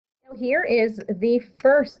Here is the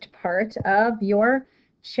first part of your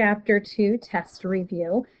Chapter 2 test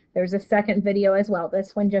review. There's a second video as well.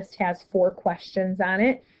 This one just has 4 questions on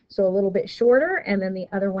it, so a little bit shorter, and then the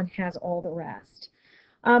other one has all the rest.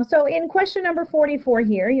 So in question number 44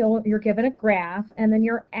 here, you're given a graph, and then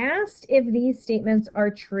you're asked if these statements are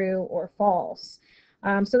true or false.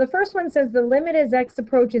 So the first one says the limit as x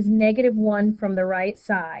approaches -1 from the right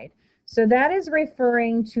side. So that is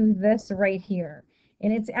referring to this right here.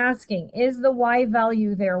 And it's asking, is the y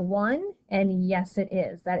value there 1? And yes, it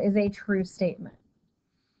is. That is a true statement.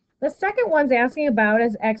 The second one's asking about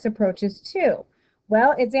as x approaches 2.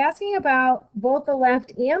 Well, it's asking about both the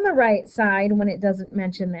left and the right side when it doesn't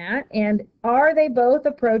mention that. And are they both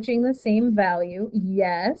approaching the same value?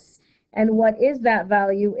 Yes. And what is that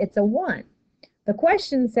value? It's a 1. The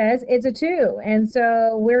question says it's a 2. And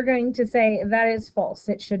so we're going to say that is false.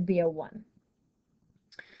 It should be a 1.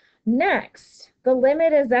 Next, the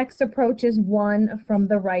limit as x approaches 1 from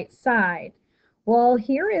the right side. Well,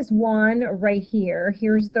 here is 1 right here.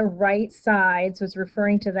 Here's the right side, so it's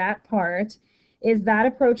referring to that part. Is that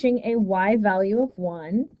approaching a y value of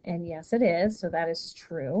 1? And yes, it is, so that is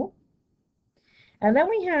true. And then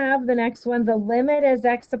we have the next one, the limit as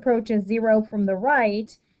x approaches 0 from the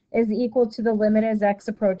right is equal to the limit as x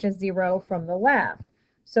approaches 0 from the left.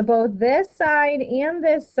 So both this side and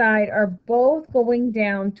this side are both going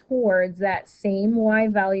down towards that same y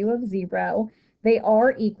value of 0. They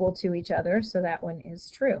are equal to each other, so that one is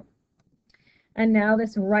true. And now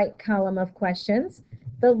this right column of questions.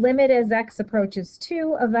 The limit as x approaches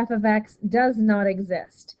 2 of f of x does not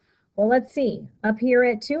exist. Well, let's see. Up here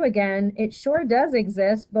at 2 again, it sure does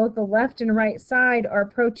exist. Both the left and right side are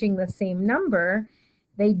approaching the same number.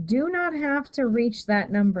 They do not have to reach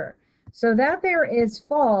that number. So that there is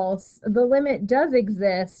false. The limit does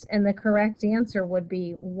exist, and the correct answer would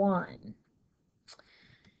be 1.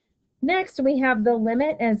 Next, we have the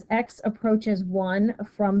limit as x approaches 1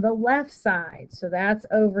 from the left side. So that's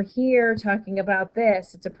over here talking about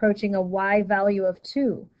this. It's approaching a y value of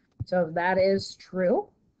 2. So that is true.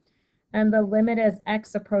 And the limit as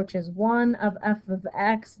x approaches 1 of f of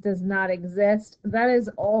x does not exist. That is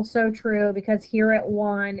also true because here at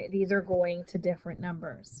 1, these are going to different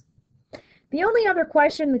numbers. The only other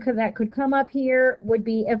question that could come up here would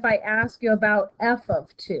be if I ask you about f of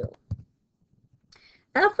 2.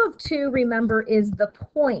 F of 2, remember, is the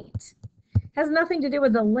point. Has nothing to do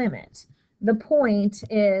with the limit. The point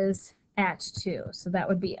is at 2. So that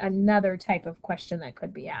would be another type of question that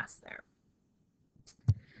could be asked there.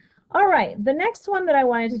 All right, the next one that I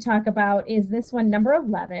wanted to talk about is this one, number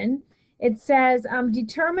 11. It says,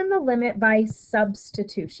 determine the limit by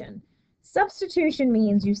substitution. Substitution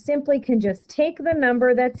means you simply can just take the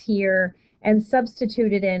number that's here and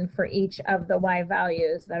substitute it in for each of the y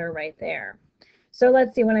values that are right there. So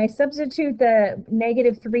let's see, when I substitute the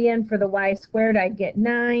 -3 in for the y squared, I'd get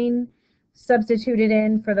 9. Substitute it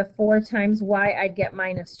in for the 4 times y, I'd get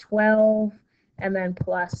 -12, and then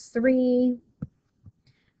plus 3.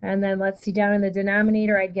 And then let's see, down in the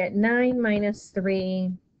denominator, I'd get 9 minus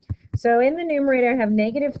 3. So in the numerator, I have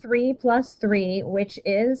 -3 plus 3, which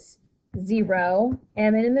is 0.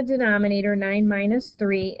 And then in the denominator, 9 minus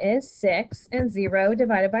 3 is 6, and 0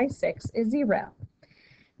 divided by 6 is 0.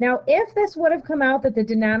 Now, if this would have come out that the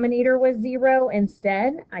denominator was 0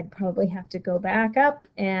 instead, I'd probably have to go back up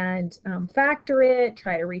and factor it,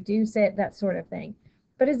 try to reduce it, that sort of thing.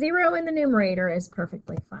 But a 0 in the numerator is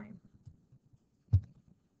perfectly fine.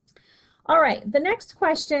 All right, the next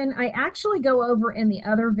question I actually go over in the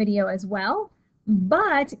other video as well,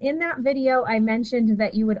 but in that video I mentioned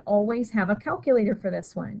that you would always have a calculator for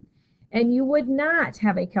this one. And you would not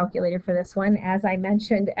have a calculator for this one, as I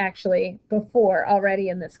mentioned actually before already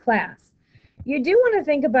in this class. You do want to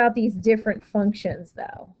think about these different functions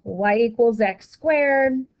though. Y equals x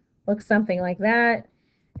squared looks something like that.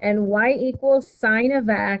 And y equals sine of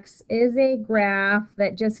x is a graph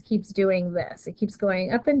that just keeps doing this. It keeps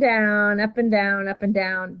going up and down, up and down, up and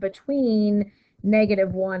down between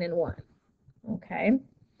 -1 and 1. Okay?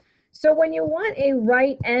 So when you want a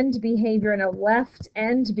right end behavior and a left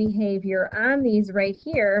end behavior on these right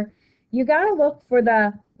here, you got to look for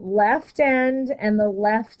the left end and the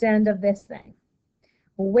left end of this thing.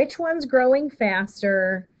 Which one's growing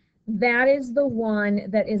faster? That is the one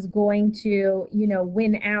that is going to,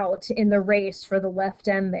 win out in the race for the left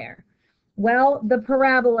end there. Well, the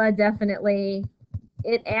parabola definitely,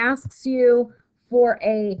 it asks you for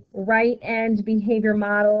a right end behavior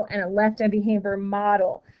model and a left end behavior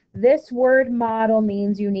model. This word model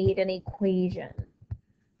means you need an equation.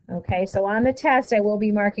 Okay, so on the test I will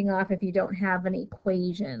be marking off if you don't have an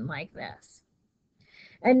equation like this.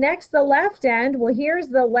 And next, the left end. Well, here's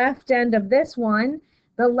the left end of this one.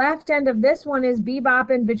 The left end of this one is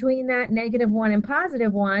bebopping between that -1 and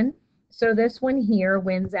 +1. So this one here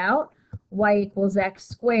wins out. Y equals x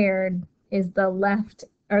squared is the left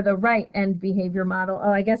or the right end behavior model.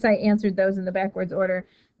 Oh, I guess I answered those in the backwards order.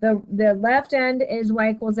 The left end is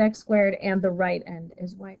y equals x squared, and the right end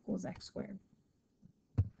is y equals x squared.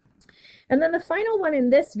 And then the final one in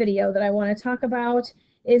this video that I want to talk about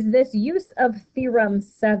is this use of theorem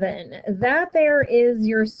 7. That there is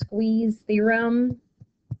your squeeze theorem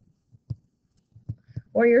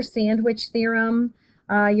or your sandwich theorem.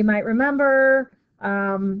 You might remember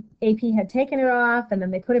AP had taken it off and then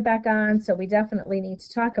they put it back on, so we definitely need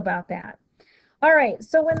to talk about that. All right,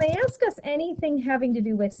 so when they ask us anything having to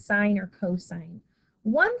do with sine or cosine,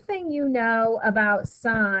 one thing you know about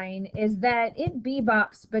sine is that it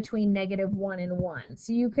bebops between -1 and 1.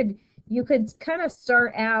 So you could kind of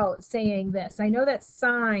start out saying this. I know that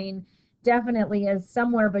sine definitely is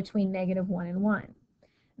somewhere between -1 and 1.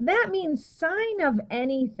 That means sine of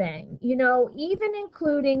anything, you know, even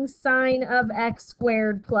including sine of x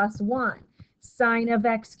squared plus 1. Sine of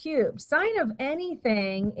x cubed. Sine of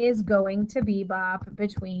anything is going to bebop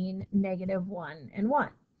between -1 and 1.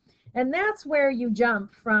 And that's where you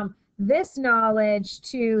jump from this knowledge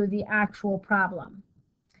to the actual problem.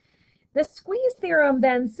 The squeeze theorem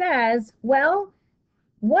then says, well,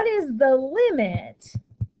 what is the limit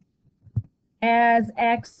as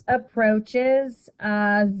x approaches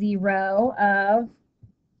 0 of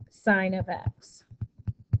sine of x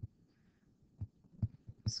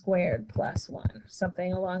squared plus 1,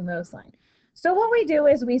 something along those lines. So what we do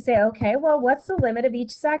is we say, okay, well, what's the limit of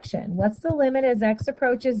each section? What's the limit as x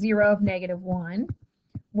approaches 0 of -1?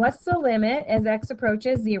 What's the limit as x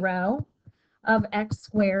approaches 0 of x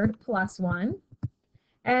squared plus 1?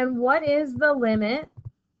 And what is the limit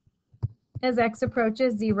as x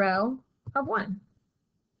approaches 0 of 1?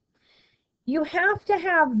 You have to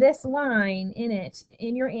have this line in it,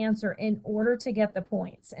 in your answer, in order to get the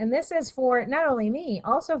points. And this is for not only me,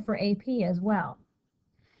 also for AP as well.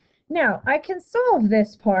 Now, I can solve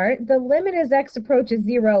this part. The limit as x approaches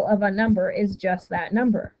 0 of a number is just that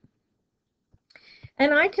number.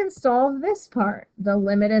 And I can solve this part. The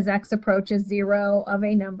limit as x approaches 0 of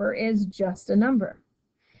a number is just a number.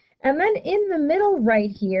 And then in the middle right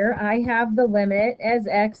here, I have the limit as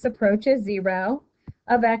x approaches 0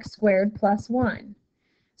 of x squared plus 1.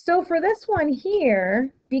 So for this one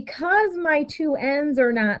here, because my two ends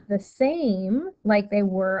are not the same like they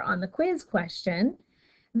were on the quiz question,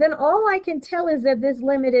 then all I can tell is that this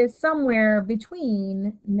limit is somewhere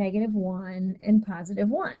between -1 and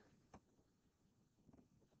 +1.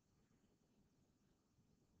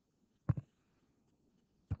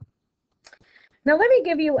 Now let me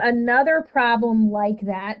give you another problem like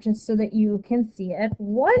that just so that you can see it.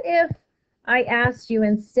 What if I asked you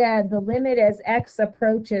instead the limit as x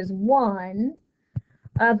approaches 1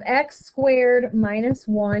 of x squared minus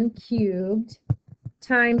 1 cubed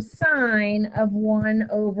times sine of 1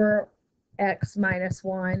 over x minus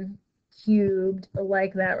 1 cubed,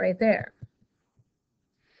 like that right there.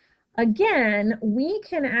 Again, we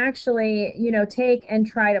can actually, you know, take and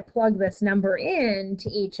try to plug this number in to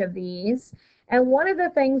each of these. And one of the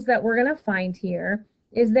things that we're going to find here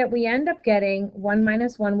is that we end up getting 1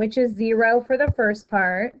 minus 1, which is 0 for the first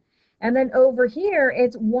part. And then over here,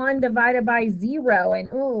 it's 1 divided by 0.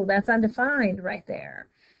 And, ooh, that's undefined right there.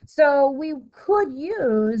 So we could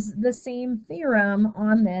use the same theorem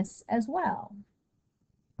on this as well.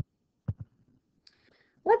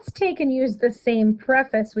 Let's take and use the same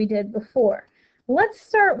preface we did before. Let's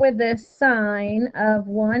start with this sine of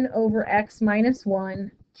 1 over x minus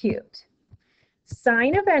 1 cubed.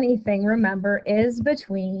 Sine of anything, remember, is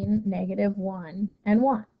between -1 and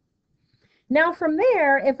 1. Now from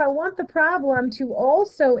there, if I want the problem to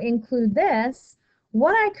also include this,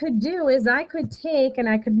 what I could do is I could take and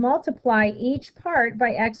I could multiply each part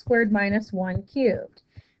by x squared minus 1 cubed.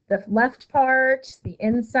 The left part, the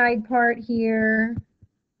inside part here.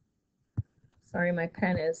 Sorry, my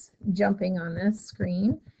pen is jumping on this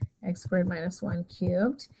screen. X squared minus 1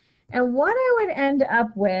 cubed. And what I would end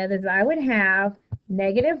up with is I would have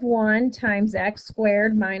 -1 times x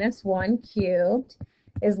squared minus 1 cubed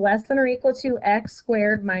is less than or equal to x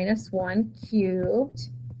squared minus 1 cubed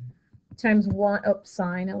times 1, oops,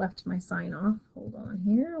 sine. I left my sign off. Hold on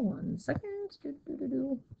here, 1 second.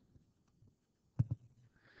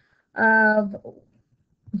 Of,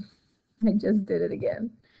 I just did it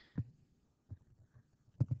again.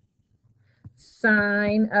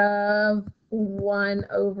 Sine of 1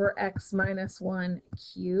 over x minus 1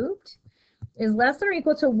 cubed is less than or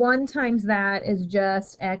equal to 1 times that is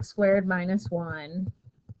just x squared minus 1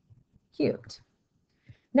 cubed.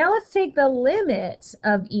 Now let's take the limit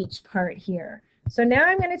of each part here. So now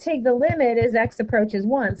I'm going to take the limit as x approaches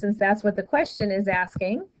 1, since that's what the question is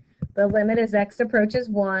asking. The limit as x approaches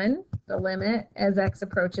 1, the limit as x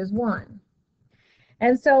approaches 1.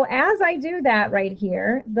 And so as I do that right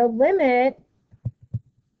here, the limit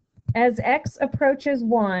as x approaches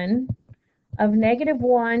 1 of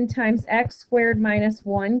 -1 times x squared minus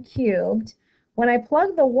 1 cubed, when I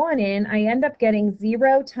plug the 1 in, I end up getting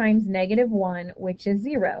 0 times -1, which is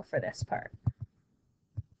 0 for this part.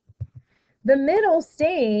 The middle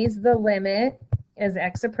stays the limit as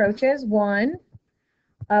x approaches 1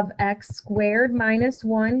 of x squared minus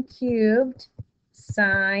 1 cubed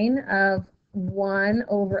sine of 1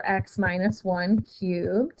 over x minus 1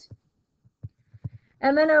 cubed.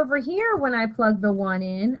 And then over here, when I plug the 1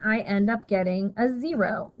 in, I end up getting a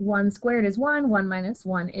 0. 1 squared is 1, 1 minus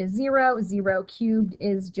 1 is 0, 0 cubed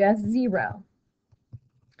is just 0.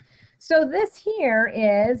 So this here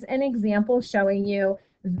is an example showing you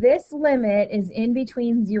this limit is in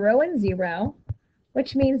between 0 and 0,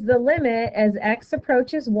 which means the limit as x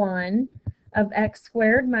approaches 1 of x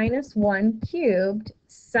squared minus 1 cubed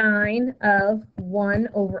sine of 1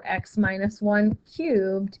 over x minus 1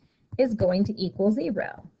 cubed is going to equal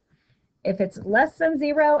 0. If it's less than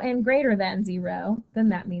 0 and greater than 0, then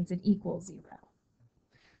that means it equals 0.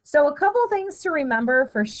 So a couple things to remember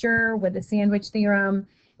for sure with the sandwich theorem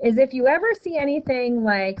is if you ever see anything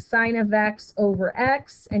like sine of x over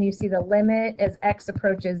x and you see the limit as x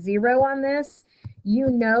approaches 0 on this, you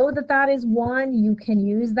know that that is 1. You can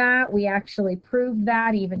use that. We actually proved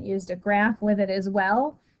that, even used a graph with it as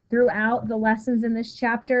well throughout the lessons in this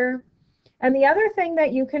chapter. And the other thing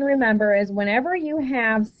that you can remember is whenever you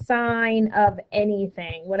have sine of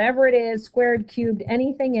anything, whatever it is, squared, cubed,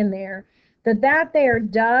 anything in there, that there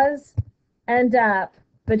does end up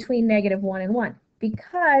between -1 and 1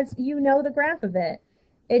 because you know the graph of it.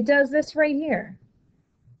 It does this right here.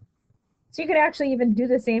 So you could actually even do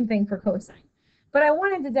the same thing for cosine. But I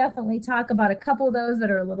wanted to definitely talk about a couple of those that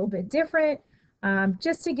are a little bit different,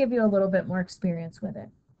 just to give you a little bit more experience with it.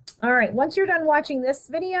 All right, once you're done watching this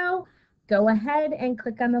video, go ahead and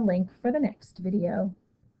click on the link for the next video.